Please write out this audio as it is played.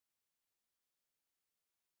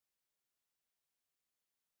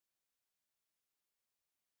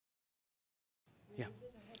Yeah.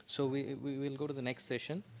 So we will go to the next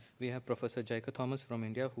session. We have Professor Jayakar Thomas from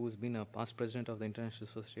India, who has been a past president of the International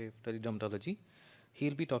Society of Teledermatology.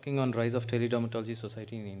 He'll be talking on rise of Teledermatology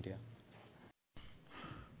Society in India.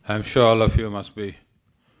 I'm sure all of you must be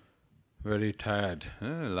very tired.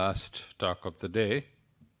 Last talk of the day.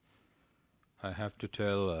 I have to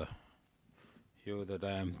tell you that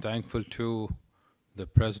I am thankful to the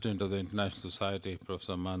President of the International Society,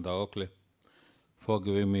 Professor Amanda Oakley, for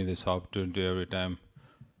giving me this opportunity every time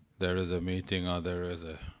there is a meeting or there is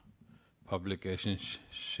a publication.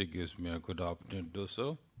 She gives me a good opportunity to do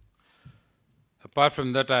so. Apart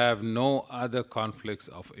from that, I have no other conflicts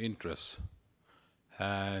of interest.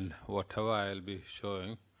 And whatever I'll be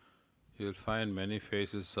showing, you'll find many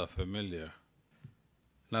faces are familiar.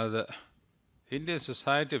 Now, the Indian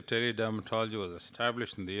Society of Teledermatology was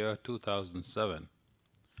established in the year 2007.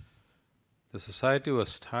 The society was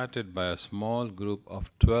started by a small group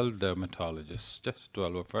of 12 dermatologists, just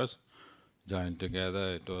 12 of us joined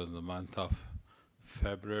together. It was the month of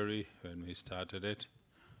February when we started it,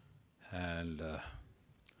 and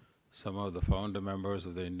some of the founder members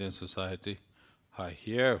of the Indian Society are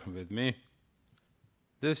here with me.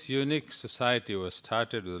 This unique society was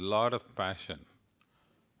started with a lot of passion,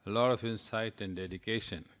 a lot of insight and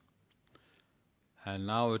dedication, and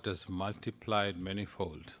now it has multiplied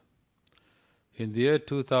manyfold. In the year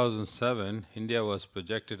 2007, India was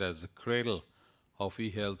projected as the cradle of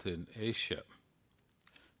e-health in Asia.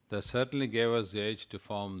 That certainly gave us the edge to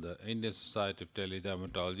form the Indian Society of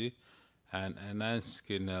Teledermatology and enhance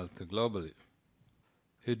skin health globally.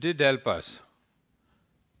 It did help us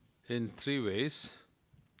in three ways.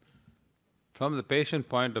 From the patient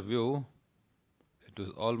point of view, it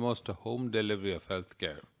was almost a home delivery of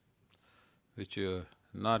healthcare, which you're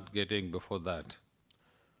not getting before that.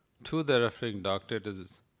 To the referring doctor, it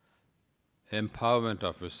is empowerment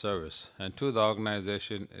of his service, and to the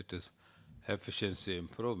organization, it is efficiency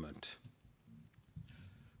improvement.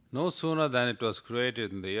 No sooner than it was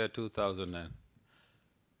created in the year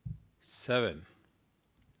 2007,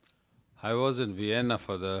 I was in Vienna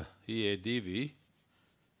for the EADV,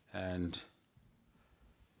 and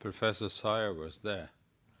Professor Sawyer was there,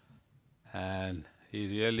 and he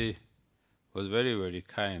really was very, very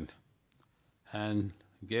kind and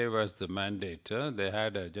gave us the mandate. They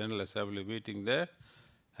had a General Assembly meeting there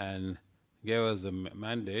and gave us the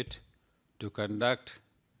mandate to conduct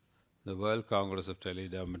the World Congress of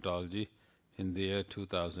Teledermatology in the year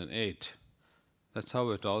 2008. That's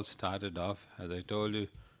how it all started off. As I told you,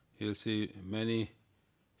 you'll see many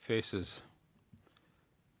faces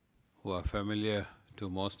who are familiar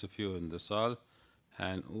to most of you in this hall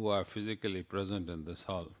and who are physically present in this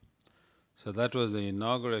hall. So that was the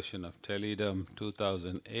inauguration of Telederm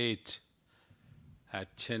 2008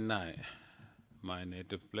 at Chennai, my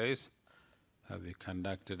native place. We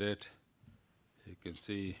conducted it. You can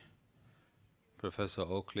see Professor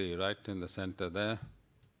Oakley right in the center there.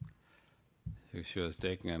 She was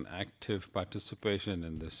taking an active participation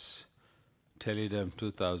in this Telederm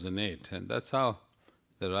 2008, and that's how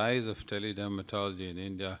the rise of teledermatology in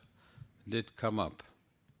India did come up.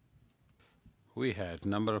 We had a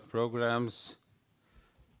number of programs,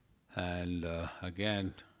 and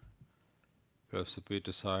again, Professor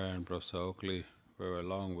Peter Sawyer and Professor Oakley were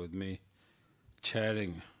along with me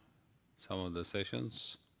chairing some of the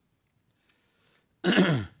sessions.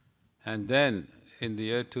 And then in the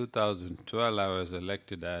year 2012, I was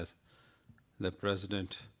elected as the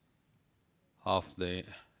president of the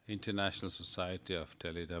International Society of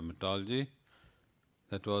Teledermatology.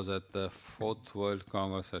 That was at the 4th World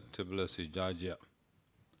Congress at Tbilisi, Georgia.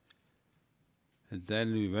 And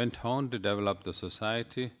then we went on to develop the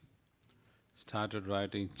society, started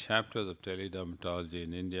writing chapters of teledermatology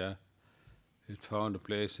in India. It found a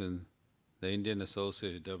place in the Indian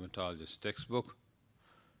Association of Dermatologists textbook,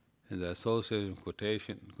 in the Association of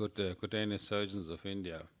Cutaneous Surgeons of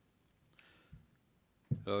India.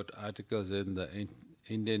 Wrote articles in the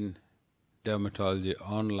Indian Dermatology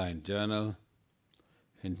Online Journal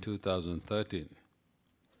in 2013.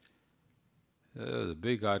 There was a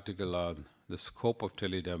big article on the scope of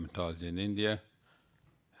teledermatology in India,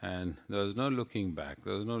 and there was no looking back.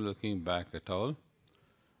 There was no looking back at all.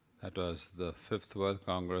 That was the 5th World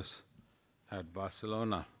Congress at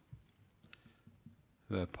Barcelona,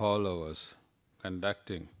 where Paulo was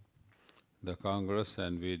conducting the Congress,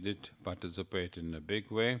 and we did participate in a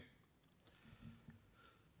big way.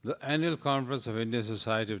 The annual conference of Indian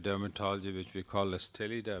Society of Dermatology, which we call as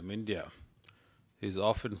Telederm India, is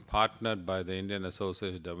often partnered by the Indian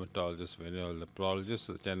Association of Dermatologists, Venereal Nephrologists,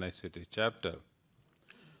 the Chennai City chapter.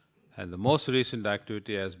 And the most recent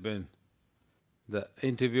activity has been the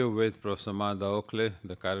interview with Professor Amanda Oakley,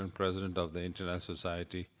 the current president of the International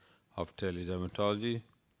Society of Teledermatology.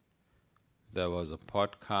 There was a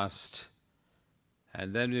podcast,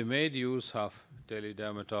 and then we made use of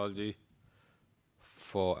teledermatology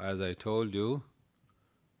for, as I told you,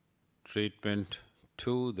 treatment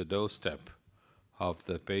to the doorstep of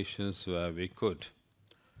the patients where we could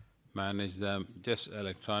manage them just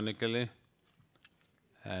electronically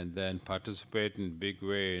and then participate in a big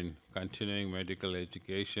way in continuing medical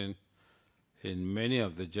education in many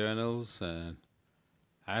of the journals and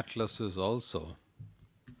atlases also.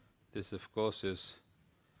 This, of course, is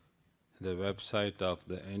the website of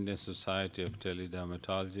the Indian Society of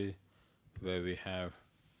Teledermatology, where we have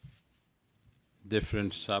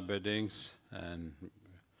different subheadings, and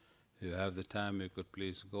if you have the time, you could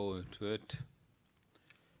please go into it.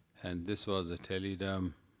 And this was the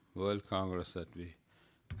Telederm World Congress that we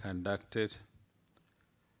conducted.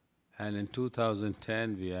 And in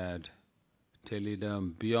 2010, we had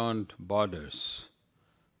Telederm Beyond Borders.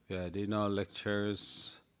 We had in-hour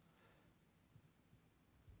lectures.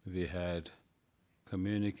 We had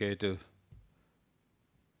communicative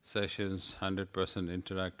sessions, 100%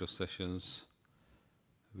 interactive sessions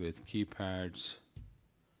with keypads,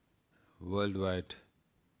 worldwide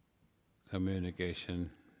communication,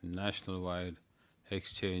 national-wide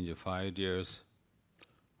exchange of ideas,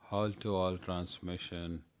 all-to-all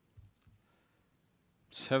transmission,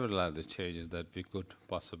 several other changes that we could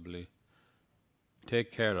possibly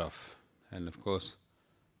take care of. And of course,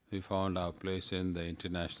 we found our place in the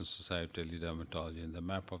International Society of Teledermatology, in the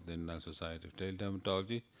map of the International Society of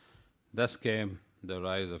Teledermatology. Thus came the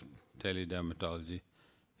rise of teledermatology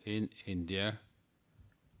in India.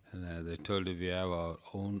 And as I told you, we have our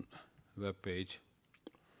own web page.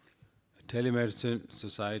 Telemedicine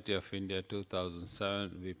Society of India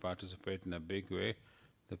 2007, we participate in a big way.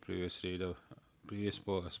 The previous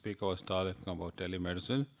speaker was talking about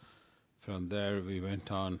telemedicine. From there, we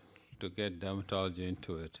went on to get dermatology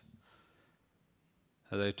into it.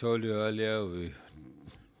 As I told you earlier, we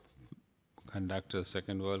conducted the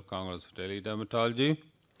Second World Congress of Teledermatology,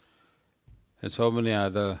 and so many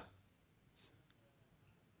other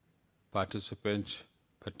participants,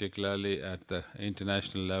 particularly at the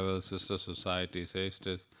international level, sister societies,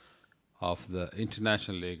 of the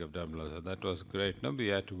International League of Dermatology. That was great. No, we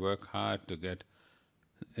had to work hard to get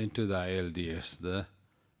into the ILDS, the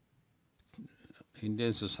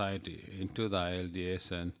Indian Society, into the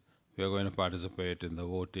ILDS, and we are going to participate in the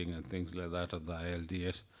voting and things like that of the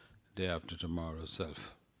ILDS day after tomorrow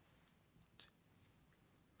itself.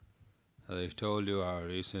 As I told you, our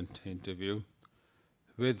recent interview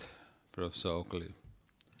with Professor Oakley.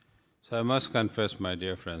 So I must confess, my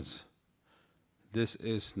dear friends, this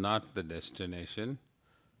is not the destination,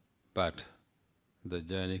 but the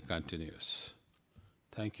journey continues.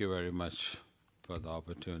 Thank you very much for the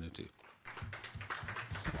opportunity.